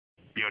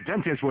Your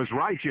dentist was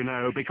right, you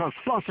know, because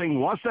flossing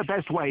was the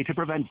best way to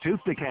prevent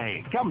tooth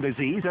decay, gum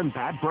disease and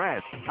bad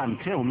breath,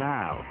 until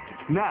now.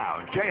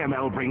 Now,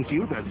 JML brings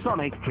you the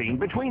Sonic Clean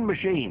Between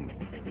machine.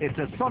 It's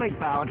a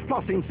sonic-powered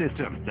flossing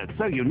system that's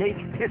so unique,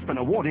 it's been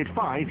awarded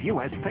 5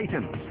 US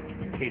patents.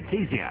 It's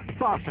easier,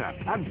 faster,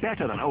 and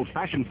better than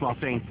old-fashioned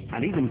flossing,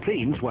 and even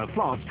cleans where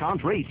floss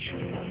can't reach.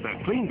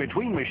 The Clean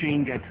Between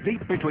machine gets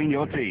deep between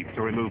your teeth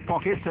to remove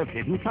pockets of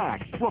hidden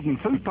plaque, rotten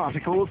food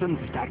particles, and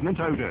stagnant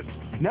odors.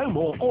 No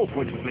more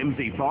awkward,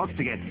 flimsy floss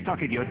to get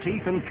stuck in your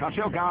teeth and cut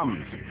your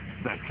gums.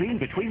 The Clean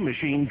Between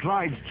machine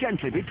glides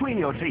gently between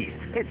your teeth.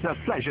 It's a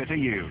pleasure to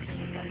use.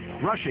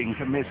 Brushing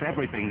can miss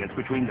everything that's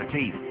between the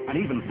teeth, and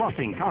even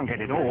flossing can't get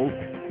it all.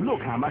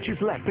 Look how much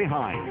is left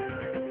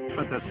behind.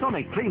 But the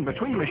Sonic Clean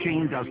Between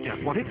machine does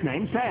just what its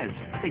name says.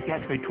 It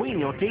gets between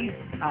your teeth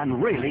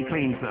and really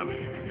cleans them.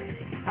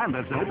 And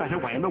there's no better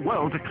way in the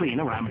world to clean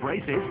around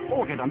braces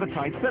or get under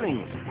tight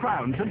fillings,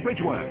 crowns and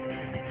bridgework.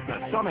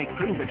 The Sonic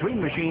Clean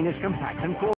Between machine is compact and